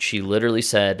Warp Speed, she literally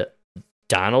said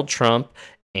Donald Trump,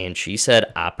 and she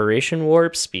said Operation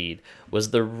Warp Speed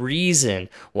was the reason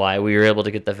why we were able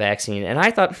to get the vaccine. And I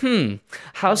thought,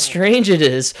 how strange it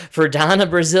is for Donna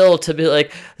Brazile to be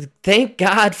like, thank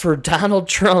God for Donald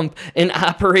Trump and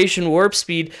Operation Warp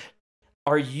Speed.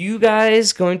 Are you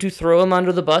guys going to throw him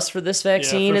under the bus for this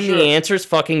vaccine? And the answer is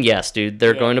fucking yes, dude.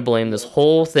 They're going to blame this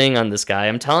whole thing on this guy.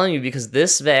 I'm telling you, because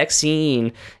this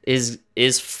vaccine is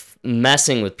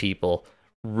messing with people.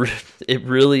 It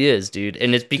really is, dude.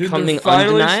 And it's becoming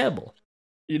undeniable.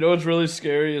 You know what's really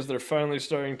scary is they're finally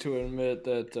starting to admit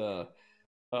that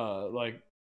like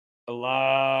a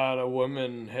lot of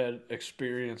women had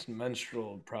experienced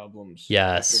menstrual problems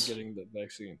after getting the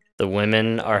vaccine. The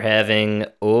women are having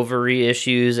ovary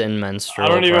issues and menstrual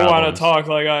problems. I don't even problems. want to talk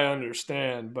like I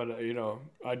understand, but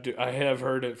I have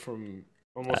heard it from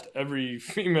almost every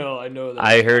female I know.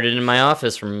 I heard it in my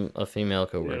office from a female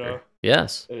coworker.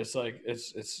 Yes. And it's like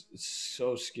it's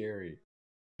so scary.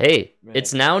 Hey, man.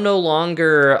 It's now no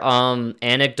longer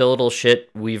anecdotal shit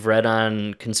we've read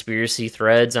on conspiracy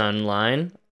threads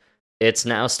online. It's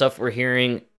now stuff we're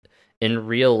hearing in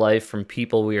real life from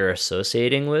people we are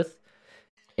associating with.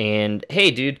 And hey,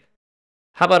 dude,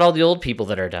 how about all the old people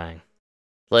that are dying?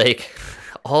 Like,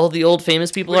 all the old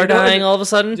famous people are dying all of a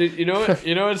sudden? Dude, you know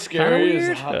what's scary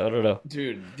is I don't know.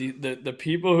 Dude, the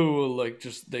people who will like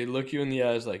they look you in the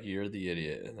eyes like you're the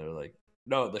idiot, and they're like,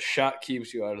 no, the shot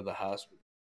keeps you out of the hospital.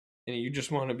 And you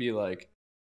just want to be like,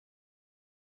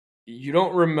 you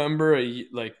don't remember a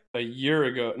year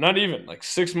ago, not even like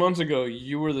 6 months ago,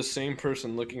 you were the same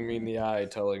person looking me in the eye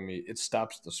telling me it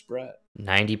stops the spread.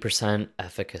 90%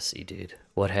 efficacy, dude.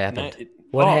 What happened?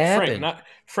 What happened?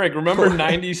 Frank, remember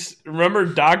remember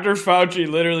Dr. Fauci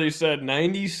literally said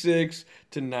 96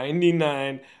 to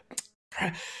 99.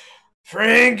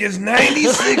 Frank is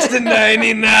 96 to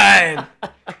 99.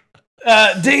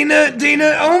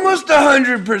 Dana, almost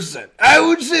 100%. I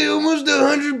would say almost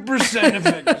 100%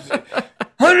 efficacy.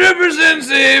 100%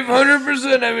 safe,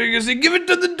 100% efficacy. Give it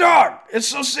to the dog. It's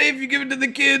so safe. You give it to the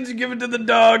kids, you give it to the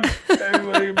dog.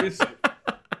 Everybody can be safe.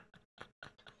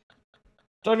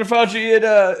 Dr. Fauci,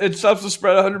 it stops the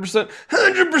spread 100%.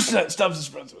 100% stops the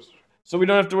spread. So we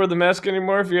don't have to wear the mask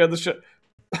anymore if you have the shit.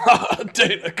 Oh,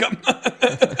 Dana, come on.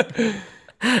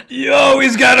 You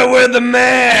always gotta wear the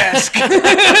mask.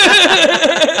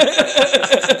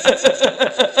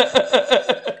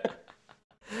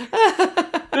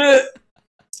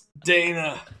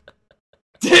 Dana,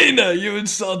 you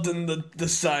insulting the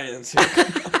science here.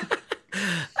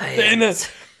 Dana,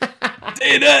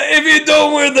 if you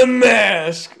don't wear the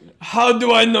mask, how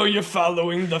do I know you're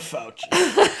following the Fauci?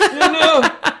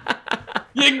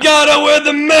 You gotta wear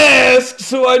the mask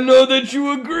so I know that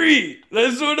you agree.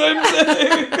 That's what I'm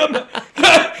saying. Come on.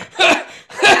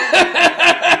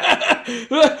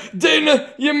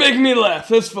 Dana, you make me laugh.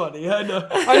 That's funny. I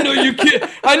know you kid.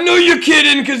 I know you're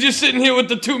kidding because you're sitting here with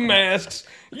the two masks.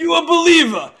 You a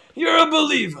believer. You're a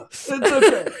believer. It's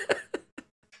okay.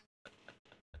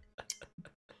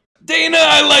 Dana,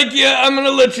 I like you. I'm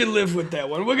gonna let you live with that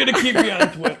one. We're gonna keep you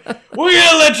on Twitter. We're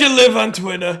gonna let you live on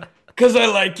Twitter because I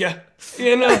like you.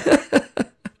 You know?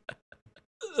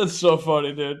 That's so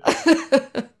funny, dude.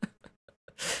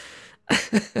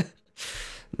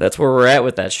 That's where we're at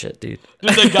with that shit, dude.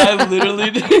 Dude, the guy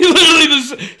literally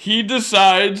he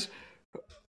decides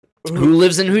who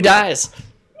lives and who dies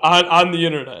on the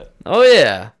internet. Oh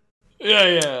yeah.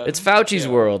 Yeah. It's Fauci's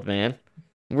world, man.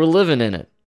 We're living in it.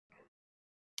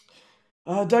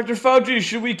 Dr. Fauci,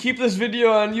 should we keep this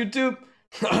video on YouTube?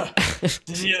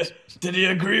 Did he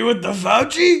agree with the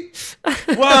Fauci?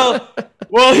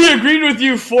 Well, he agreed with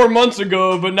you 4 months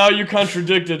ago, but now you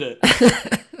contradicted it.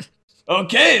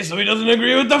 Okay, so he doesn't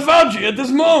agree with the Fauci at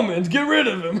this moment. Get rid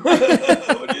of him.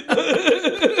 What do you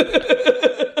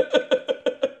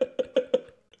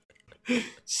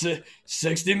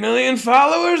 60 million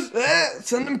followers?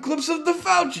 Send them clips of the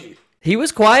Fauci. He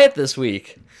was quiet this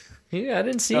week. I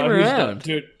didn't see him around.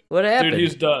 Dude, what happened? Dude,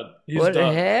 he's done. What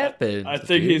happened? I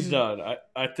think he's done.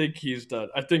 I think he's done.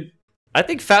 I think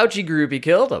Fauci groupie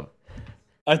killed him.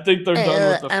 I think they're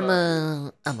done with the I'm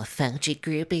a Fauci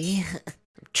groupie.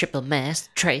 Triple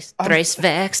masked, thrice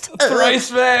vaxxed.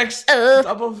 Thrice vaxxed.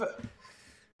 Double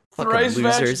thrice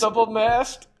vaxxed, double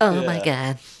masked. Oh my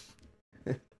god.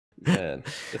 Man,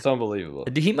 it's unbelievable.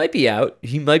 He might be out.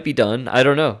 He might be done. I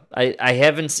don't know. I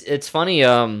haven't. It's funny.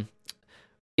 When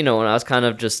I was kind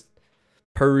of just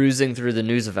perusing through the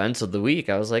news events of the week,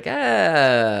 I was like, no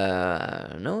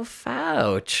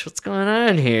Fauci. What's going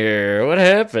on here? What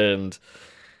happened?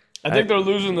 I think they're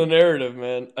losing the narrative,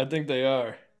 man. I think they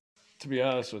are, to be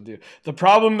honest with you. The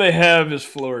problem they have is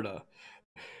Florida.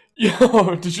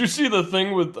 Yo, did you see the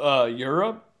thing with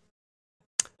Europe?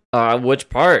 Which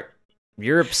part?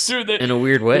 Europe's in a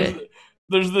weird way.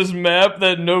 There's this map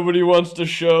that nobody wants to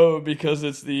show because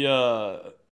it's the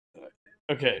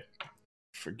okay.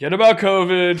 Forget about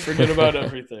COVID, forget about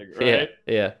everything, right?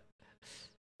 Yeah.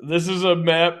 This is a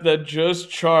map that just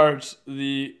charts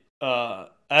the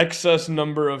excess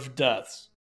number of deaths.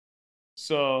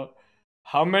 So,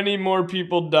 how many more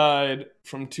people died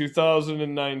from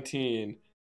 2019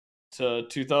 to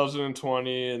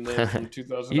 2020 and then from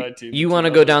 2019 you want to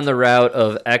go down the route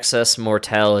of excess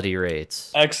mortality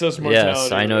rates. Excess mortality.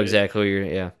 Yes, I know exactly what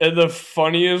you're. And the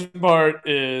funniest part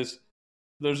is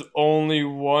there's only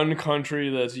one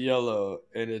country that's yellow,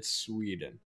 and it's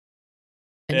Sweden.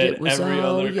 And it was every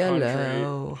all other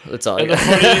yellow. Country, that's all. And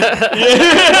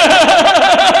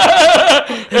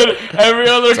every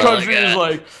other country is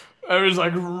like. Everyone's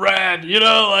like red,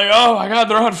 oh my god,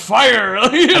 they're on fire.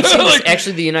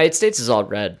 Actually, the United States is all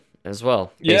red as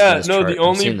well. Yeah, no, the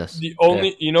only,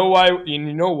 you know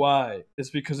why? It's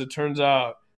because it turns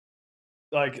out,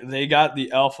 like, they got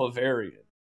the alpha variant,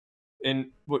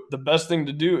 and the best thing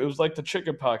to do, it was like the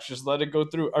chickenpox, just let it go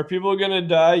through. Are people gonna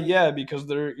die? Yeah, because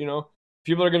they're,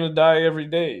 people are gonna die every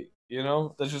day.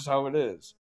 That's just how it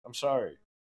is. I'm sorry.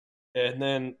 And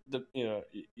then you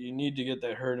need to get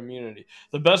that herd immunity.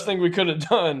 The best thing we could have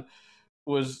done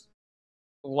was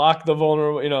lock the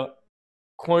vulnerable,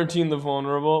 quarantine the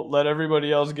vulnerable, let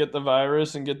everybody else get the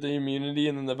virus and get the immunity,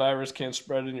 and then the virus can't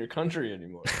spread in your country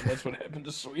anymore. And that's what happened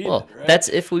to Sweden. Well, right? That's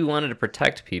if we wanted to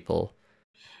protect people.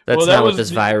 That's not what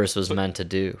this virus was meant to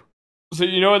do. So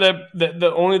that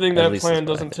the only thing that plan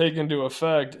doesn't take into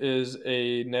effect is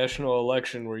a national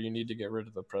election where you need to get rid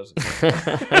of the president.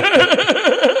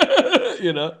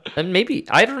 And maybe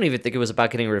I don't even think it was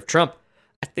about getting rid of Trump.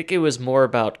 I think it was more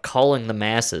about calling the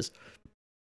masses.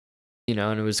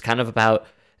 And it was kind of about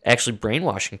actually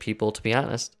brainwashing people, to be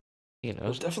honest. It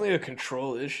was definitely a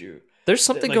control issue. There's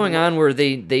something going on where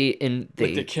they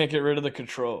can't get rid of the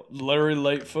control. Larry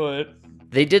Lightfoot.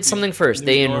 They did something first.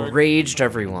 They enraged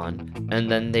everyone, and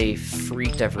then they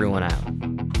freaked everyone out.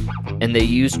 And they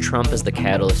used Trump as the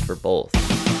catalyst for both.